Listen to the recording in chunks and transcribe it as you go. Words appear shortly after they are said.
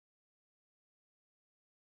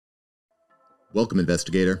Welcome,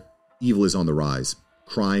 investigator. Evil is on the rise.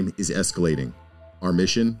 Crime is escalating. Our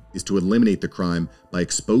mission is to eliminate the crime by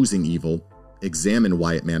exposing evil, examine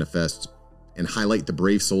why it manifests, and highlight the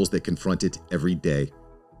brave souls that confront it every day.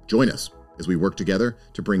 Join us as we work together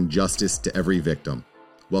to bring justice to every victim.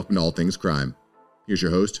 Welcome to All Things Crime. Here's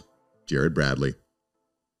your host, Jared Bradley.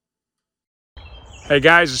 Hey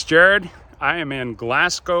guys, it's Jared. I am in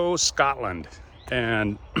Glasgow, Scotland,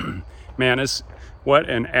 and man, what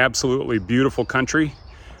an absolutely beautiful country.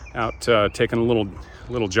 Out taking a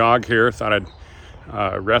little jog here. Thought I'd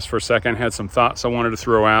rest for a second. Had some thoughts I wanted to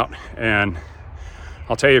throw out, and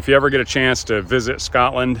I'll tell you, if you ever get a chance to visit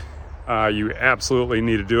Scotland, you absolutely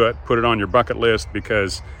need to do it. Put it on your bucket list,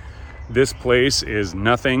 because this place is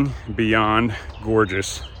nothing beyond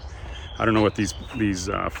gorgeous. I don't know what these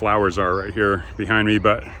flowers are right here behind me,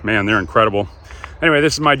 but man, they're incredible. Anyway,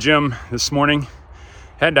 this is my gym this morning.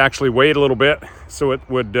 Had to actually wait a little bit so it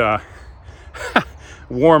would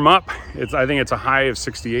warm up. I think it's a high of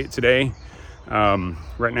 68 today.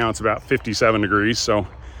 Right now it's about 57 degrees, so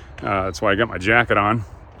that's why I got my jacket on.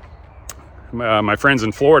 My friends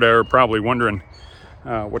in Florida are probably wondering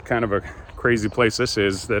what kind of a crazy place this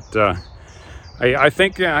is. That I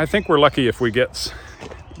think we're lucky if we get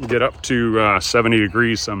up to 70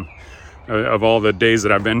 degrees some of all the days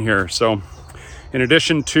that I've been here. So in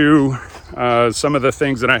addition to some of the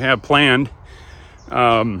things that I have planned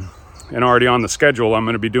and already on the schedule, I'm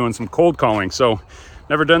going to be doing some cold calling. So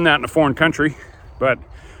never done that in a foreign country, but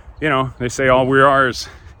you know, they say all we are is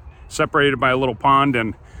separated by a little pond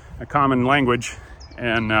and a common language.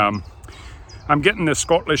 And I'm getting this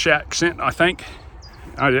Scottish accent, I think.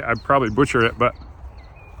 I probably butchered it, but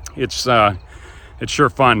it's sure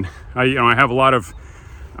fun. I have a lot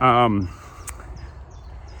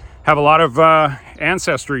of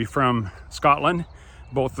ancestry from Scotland,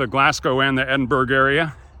 both the Glasgow and the Edinburgh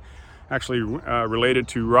area. Actually related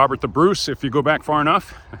to Robert the Bruce, if you go back far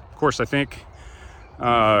enough. Of course, I think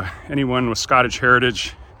anyone with Scottish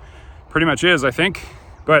heritage pretty much is, I think.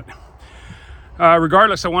 But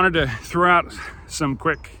regardless, I wanted to throw out some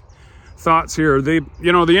quick thoughts here. The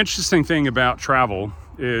interesting thing about travel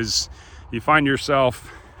is you find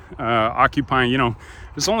yourself occupying,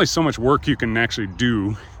 there's only so much work you can actually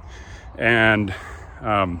do. And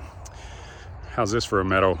how's this for a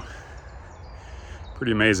meadow?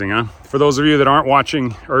 Pretty amazing, huh? For those of you that aren't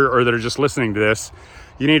watching or that are just listening to this,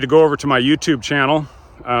 you need to go over to my YouTube channel,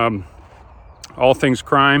 All Things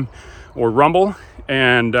Crime, or Rumble,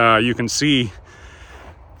 and you can see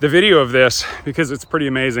the video of this, because it's pretty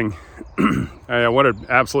amazing. What an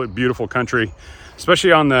absolute beautiful country,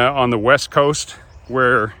 especially on the west coast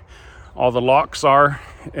where all the locks are.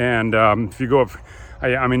 And if you go up,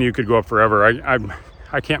 I mean, you could go up forever.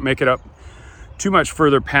 I can't make it up too much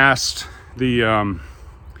further past the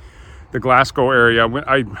Glasgow area.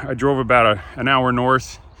 I drove about an hour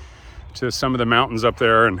north to some of the mountains up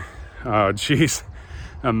there, and geez,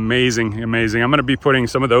 amazing. I'm going to be putting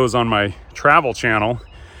some of those on my travel channel,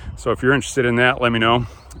 so if you're interested in that, let me know.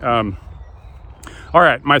 All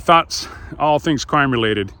right, my thoughts, all things crime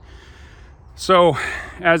related. So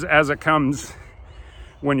as it comes,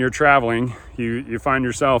 when you're traveling, you find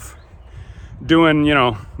yourself doing,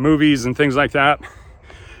 movies and things like that.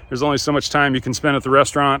 There's only so much time you can spend at the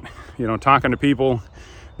restaurant, talking to people.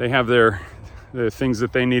 They have the things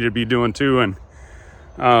that they need to be doing too. And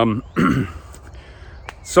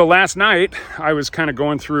so last night I was kind of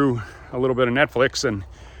going through a little bit of Netflix, and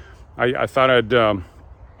I thought I'd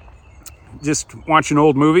just watch an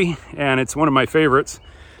old movie, and it's one of my favorites.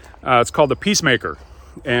 It's called The Peacemaker.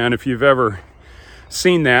 And if you've ever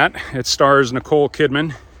seen that, it stars Nicole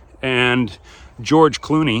Kidman and George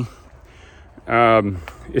Clooney.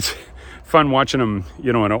 It's fun watching them,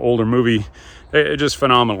 in an older movie. They're just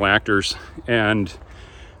phenomenal actors. And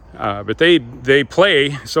but they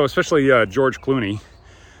play, so especially George Clooney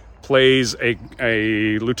plays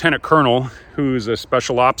a lieutenant colonel who's a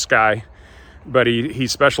special ops guy, but he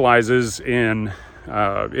specializes in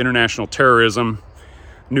international terrorism,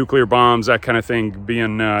 nuclear bombs, that kind of thing,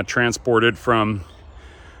 being transported from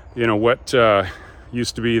what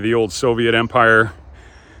used to be the old Soviet Empire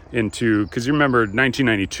into, because you remember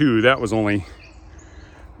 1992, that was only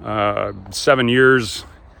 7 years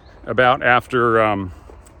after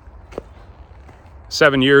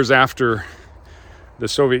the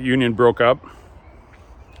Soviet Union broke up.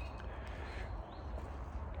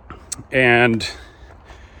 And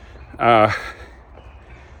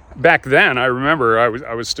back then, I remember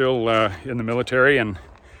I was still in the military, and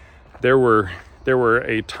there were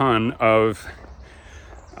a ton of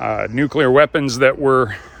nuclear weapons that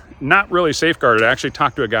were not really safeguarded. I actually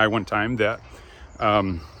talked to a guy one time that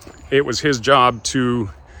it was his job to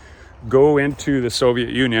go into the Soviet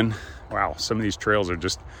Union. Wow, some of these trails are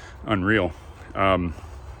just unreal. Yeah,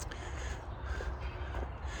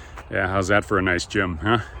 how's that for a nice gym,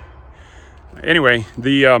 huh? Anyway,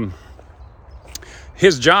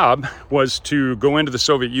 his job was to go into the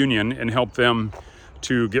Soviet Union and help them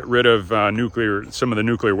to get rid of some of the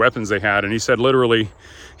nuclear weapons they had. And he said literally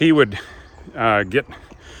he would get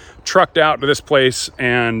trucked out to this place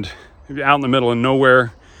and out in the middle of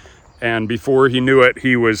nowhere, and before he knew it,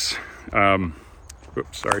 he was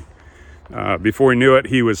before he knew it,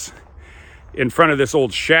 he was in front of this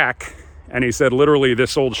old shack. And he said literally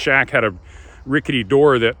this old shack had a rickety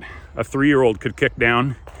door that a 3-year-old could kick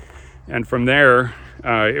down, and from there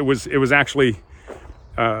it was actually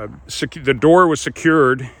the door was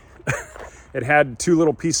secured. It had 2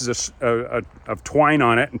 little pieces of twine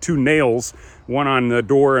on it and 2 nails, one on the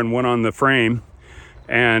door and one on the frame.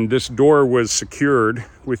 And this door was secured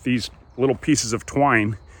with these little pieces of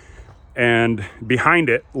twine. And behind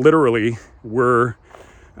it, literally, were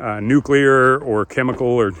nuclear or chemical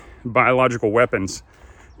or biological weapons.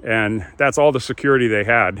 And that's all the security they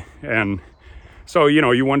had. And so,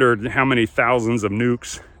 you wonder how many thousands of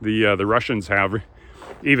nukes the Russians have,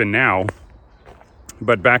 even now.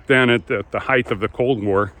 But back then, at the height of the Cold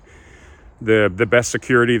War, the best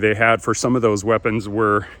security they had for some of those weapons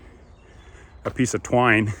were a piece of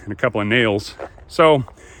twine and a couple of nails. So,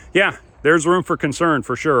 yeah, there's room for concern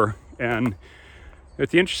for sure. And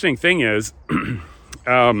the interesting thing is,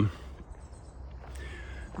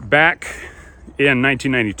 back in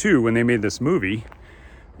 1992, when they made this movie,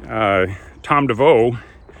 Tom DeVoe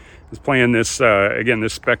was playing this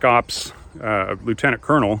Spec Ops lieutenant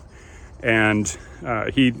colonel, and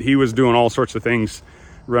he was doing all sorts of things,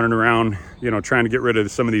 running around, trying to get rid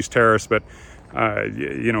of some of these terrorists. But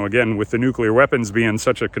again, with the nuclear weapons being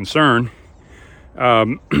such a concern,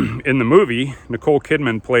 in the movie, Nicole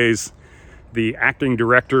Kidman plays the acting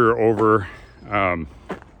director over, I'm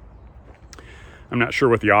not sure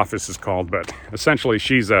what the office is called, but essentially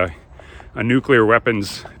she's a nuclear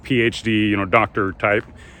weapons PhD, doctor type,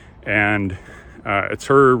 and it's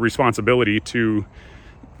her responsibility to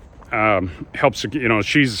help.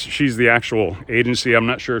 She's the actual agency. I'm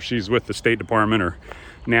not sure if she's with the State Department or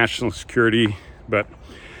National Security, but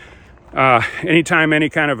anytime any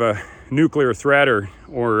kind of a nuclear threat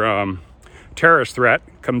or terrorist threat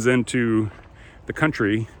comes into the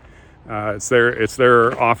country, it's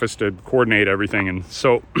their office to coordinate everything. And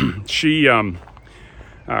so she,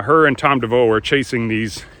 her and Tom DeVoe are chasing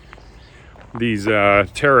these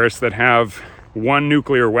terrorists that have one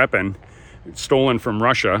nuclear weapon stolen from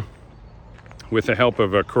Russia with the help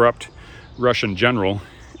of a corrupt Russian general.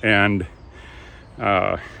 And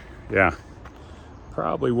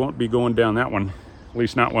probably won't be going down that one, at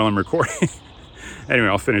least not while I'm recording. Anyway,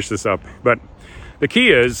 I'll finish this up. But the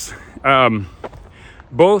key is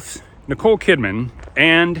both Nicole Kidman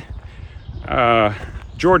and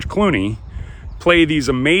George Clooney play these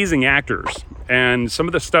amazing actors, and some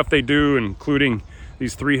of the stuff they do, including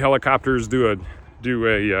these 3 helicopters do a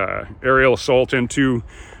aerial assault into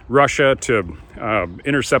Russia to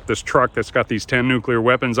intercept this truck that's got these 10 nuclear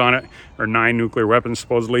weapons on it, or 9 nuclear weapons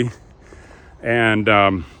supposedly. And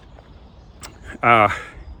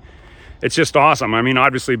it's just awesome. I mean,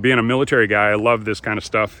 obviously being a military guy, I love this kind of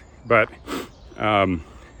stuff, but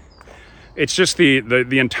it's just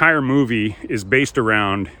the entire movie is based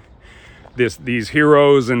around these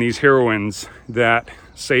heroes and these heroines that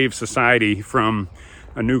save society from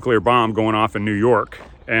a nuclear bomb going off in New York.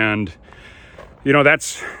 And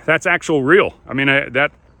that's actual real. I mean,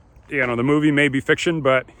 the movie may be fiction,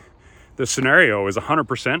 but the scenario is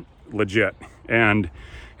 100% legit. And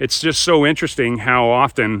it's just so interesting how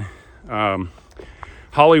often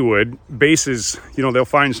Hollywood bases, they'll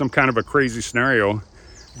find some kind of a crazy scenario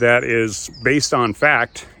that is based on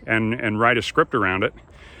fact and write a script around it.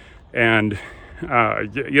 And,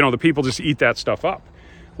 the people just eat that stuff up.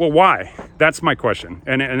 Well, why? That's my question.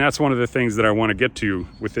 And that's one of the things that I want to get to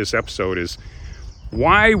with this episode is,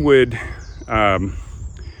 why would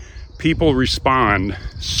people respond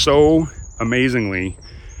so amazingly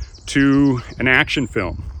to an action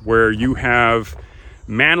film where you have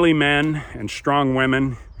manly men and strong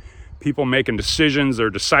women, people making decisions? They're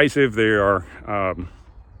decisive, they're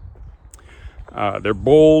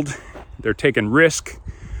bold, they're taking risk,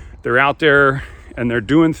 they're out there and they're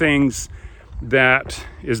doing things that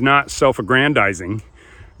is not self-aggrandizing,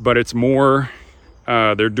 but it's more,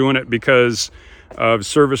 they're doing it because of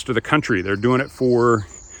service to the country. They're doing it for,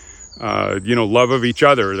 love of each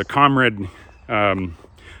other, the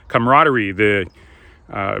camaraderie, the,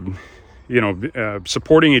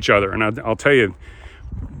 supporting each other. And I'll tell you,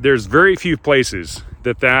 there's very few places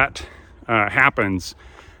that happens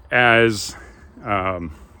as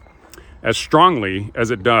strongly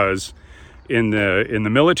as it does in the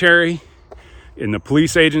military, in the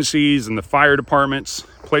police agencies, in the fire departments,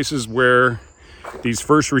 places where these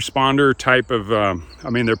first responder type of,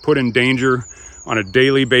 they're put in danger on a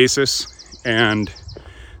daily basis. And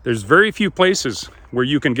there's very few places where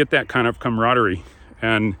you can get that kind of camaraderie.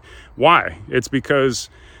 And why? It's because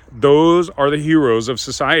those are the heroes of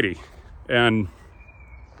society. And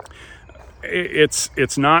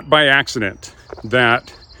it's not by accident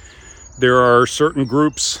that there are certain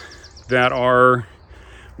groups that are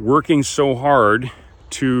working so hard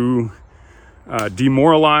to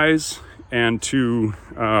demoralize and to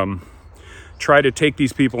try to take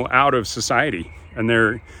these people out of society. And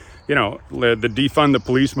they're, the defund the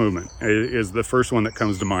police movement is the first one that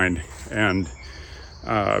comes to mind. And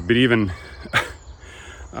but even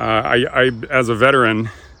I as a veteran,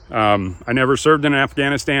 I never served in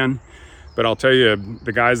Afghanistan, but I'll tell you,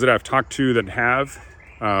 the guys that I've talked to that have,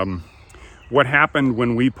 what happened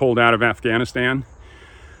when we pulled out of Afghanistan,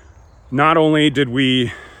 not only did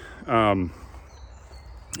we,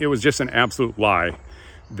 it was just an absolute lie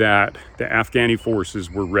that the Afghani forces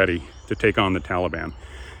were ready to take on the Taliban.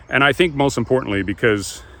 And I think most importantly,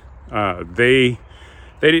 because there's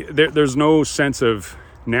no sense of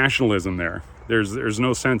nationalism there. There's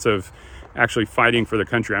no sense of actually fighting for the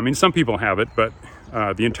country. I mean, some people have it, but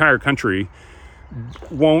the entire country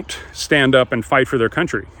won't stand up and fight for their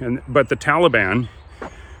country. But the Taliban,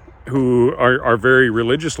 who are very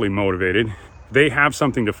religiously motivated, they have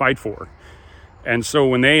something to fight for. And so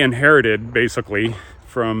when they inherited, basically,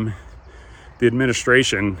 from the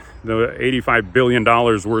administration, the $85 billion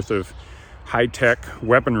worth of high-tech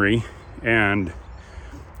weaponry, and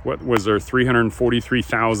what was there,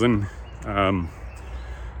 343,000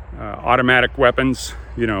 automatic weapons,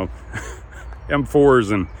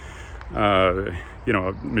 M4s and,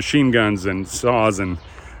 machine guns and saws and,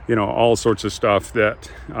 all sorts of stuff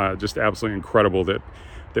that just absolutely incredible that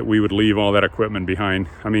we would leave all that equipment behind.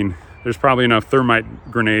 I mean, there's probably enough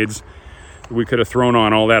thermite grenades we could have thrown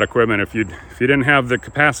on all that equipment if you didn't have the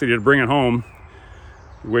capacity to bring it home,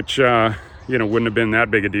 which, wouldn't have been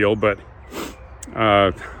that big a deal. But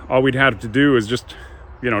all we'd have to do is just,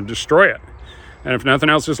 destroy it. And if nothing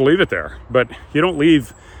else, just leave it there. But you don't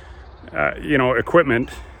leave, equipment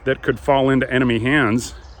that could fall into enemy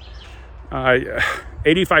hands.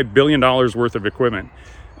 $85 billion worth of equipment.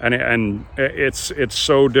 And it's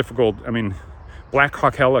so difficult. I mean, Black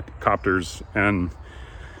Hawk helicopters and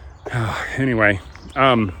anyway,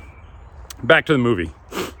 back to the movie.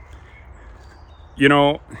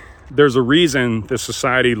 There's a reason the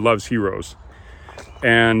society loves heroes,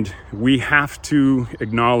 and we have to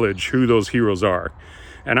acknowledge who those heroes are.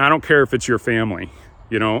 And I don't care if it's your family,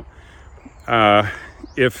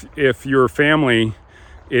 if your family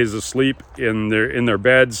is asleep in their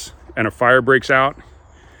beds and a fire breaks out,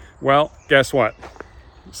 well, guess what?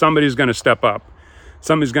 Somebody's going to step up.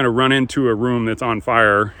 Somebody's going to run into a room that's on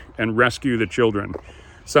fire and rescue the children.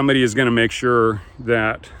 Somebody is going to make sure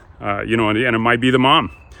that, and it might be the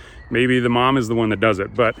mom. Maybe the mom is the one that does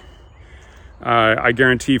it. But I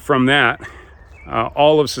guarantee from that,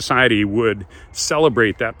 all of society would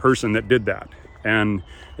celebrate that person that did that. And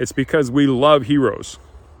it's because we love heroes.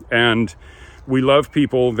 And we love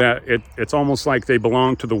people that it's almost like they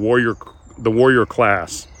belong to the warrior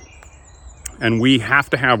class. And we have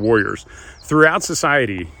to have warriors. Throughout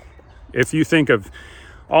society, if you think of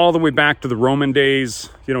all the way back to the Roman days,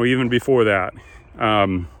 even before that,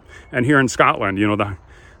 and here in Scotland,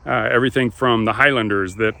 everything from the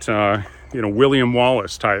Highlanders that, William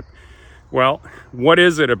Wallace type. Well, what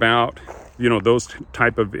is it about, those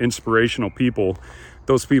type of inspirational people,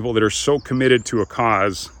 those people that are so committed to a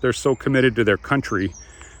cause, they're so committed to their country,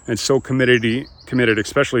 and so committed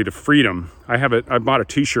especially to freedom. I bought a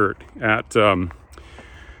t-shirt at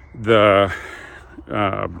the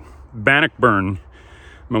Bannockburn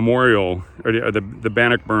Memorial, or the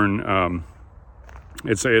Bannockburn,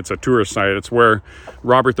 it's a tourist site. It's where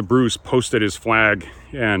Robert the Bruce posted his flag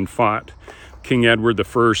and fought King Edward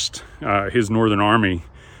I, his Northern Army,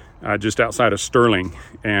 just outside of Stirling,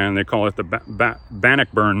 and they call it the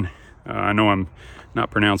Bannockburn. I know I'm not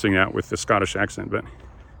pronouncing that with the Scottish accent, but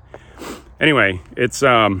anyway, it's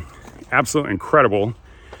absolutely incredible.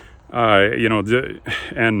 And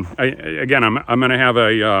I'm going to have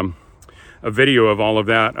a video of all of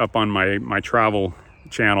that up on my travel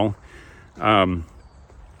channel.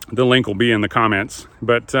 The link will be in the comments.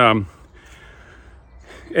 But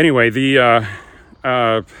anyway,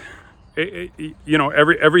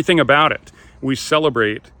 everything about it, we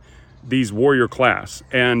celebrate these warrior class.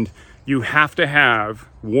 And you have to have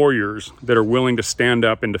warriors that are willing to stand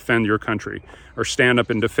up and defend your country, or stand up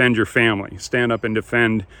and defend your family, stand up and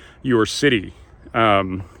defend your city.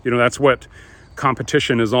 That's what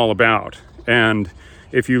competition is all about. And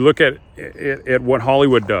if you look at what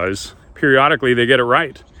Hollywood does, periodically they get it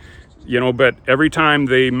right, but every time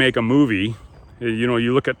they make a movie,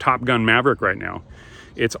 you look at Top Gun Maverick right now,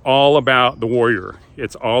 it's all about the warrior.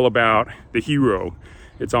 It's all about the hero.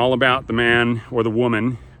 It's all about the man or the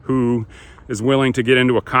woman who is willing to get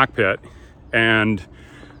into a cockpit and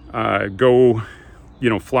go,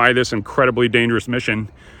 fly this incredibly dangerous mission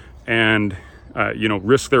and,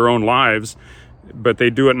 risk their own lives. But they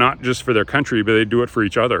do it not just for their country, but they do it for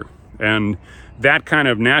each other. And that kind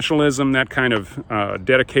of nationalism, that kind of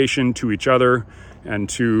dedication to each other and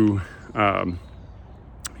to,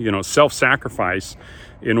 self-sacrifice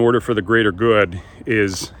in order for the greater good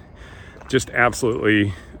is just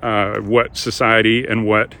absolutely what society and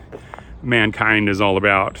what mankind is all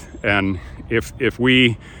about. And if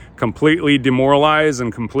we completely demoralize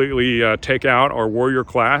and completely take out our warrior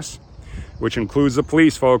class, which includes the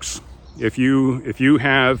police, folks, if you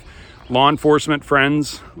have law enforcement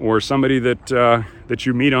friends or somebody that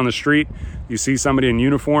you meet on the street, you see somebody in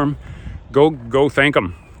uniform, go thank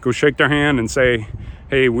them, go shake their hand and say,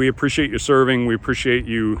 hey, we appreciate you serving, we appreciate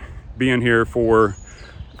you being here for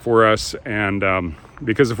us. And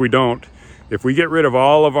because if we get rid of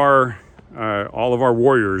all of our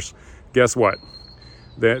warriors, guess what?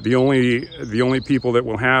 The only people that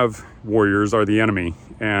will have warriors are the enemy.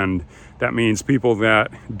 And that means people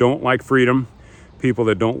that don't like freedom, people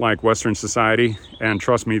that don't like Western society. And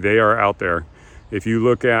trust me, they are out there. If you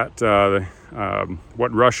look at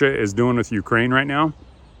what Russia is doing with Ukraine right now,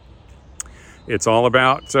 it's all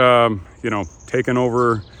about, taking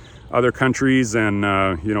over other countries. And,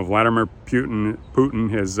 Vladimir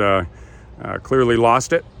Putin has clearly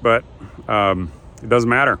lost it, but it doesn't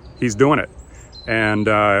matter. He's doing it. And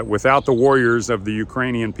without the warriors of the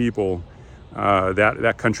Ukrainian people,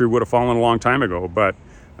 that country would have fallen a long time ago. But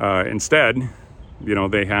instead,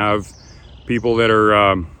 they have people that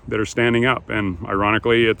are standing up. And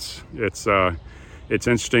ironically, it's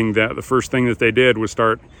interesting that the first thing that they did was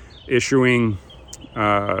start issuing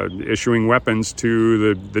weapons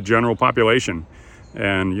to the general population.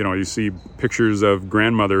 And you see pictures of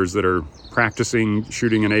grandmothers that are practicing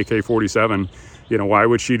shooting an AK-47. Why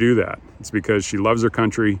would she do that? It's because she loves her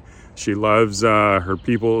country, she loves her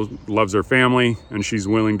people, loves her family, and she's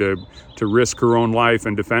willing to risk her own life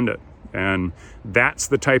and defend it. And that's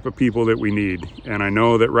the type of people that we need. And I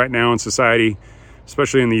know that right now in society,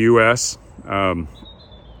 especially in the U.S.,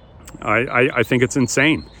 I think it's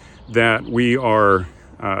insane that we are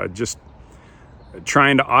just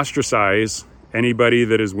trying to ostracize anybody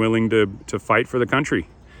that is willing to fight for the country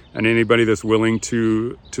and anybody that's willing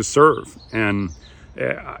to serve. And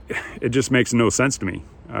it just makes no sense to me.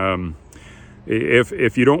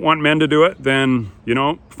 If you don't want men to do it, then,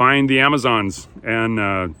 find the Amazons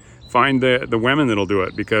and find the women that'll do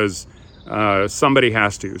it, because somebody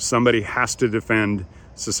has to defend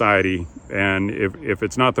society. And if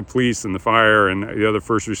it's not the police and the fire and the other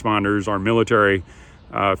first responders, our military,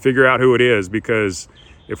 figure out who it is, because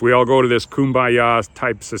if we all go to this kumbaya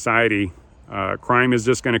type society, crime is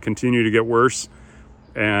just going to continue to get worse.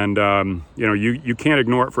 And you can't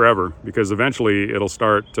ignore it forever, because eventually it'll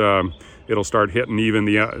start hitting even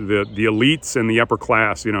the elites and the upper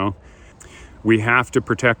class. We have to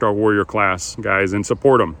protect our warrior class, guys, and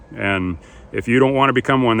support them. And if you don't want to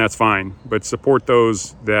become one, that's fine, but support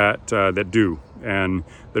those that do and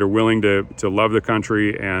that are willing to love the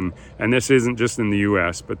country. And this isn't just in the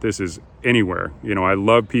U.S., but this is anywhere. I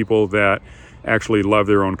love people that actually love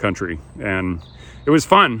their own country. And it was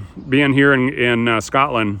fun being here in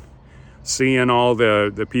Scotland, seeing all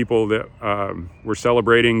the people that were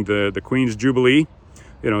celebrating the Queen's Jubilee.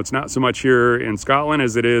 It's not so much here in Scotland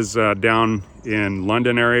as it is down in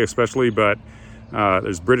London area especially, but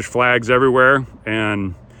there's British flags everywhere,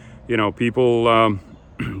 and people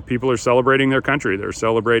are celebrating their country. They're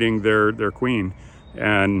celebrating their queen,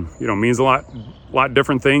 and means a lot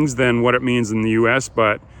different things than what it means in the U.S.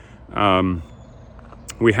 But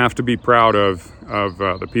we have to be proud of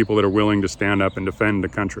the people that are willing to stand up and defend the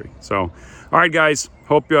country. So, all right, guys,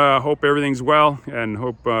 hope everything's well, and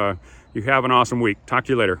hope you have an awesome week. Talk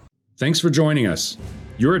to you later. Thanks for joining us.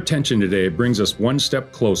 Your attention today brings us one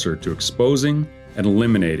step closer to exposing and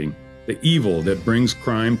eliminating the evil that brings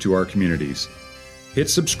crime to our communities. Hit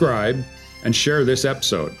subscribe and share this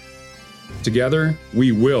episode. Together,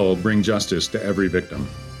 we will bring justice to every victim.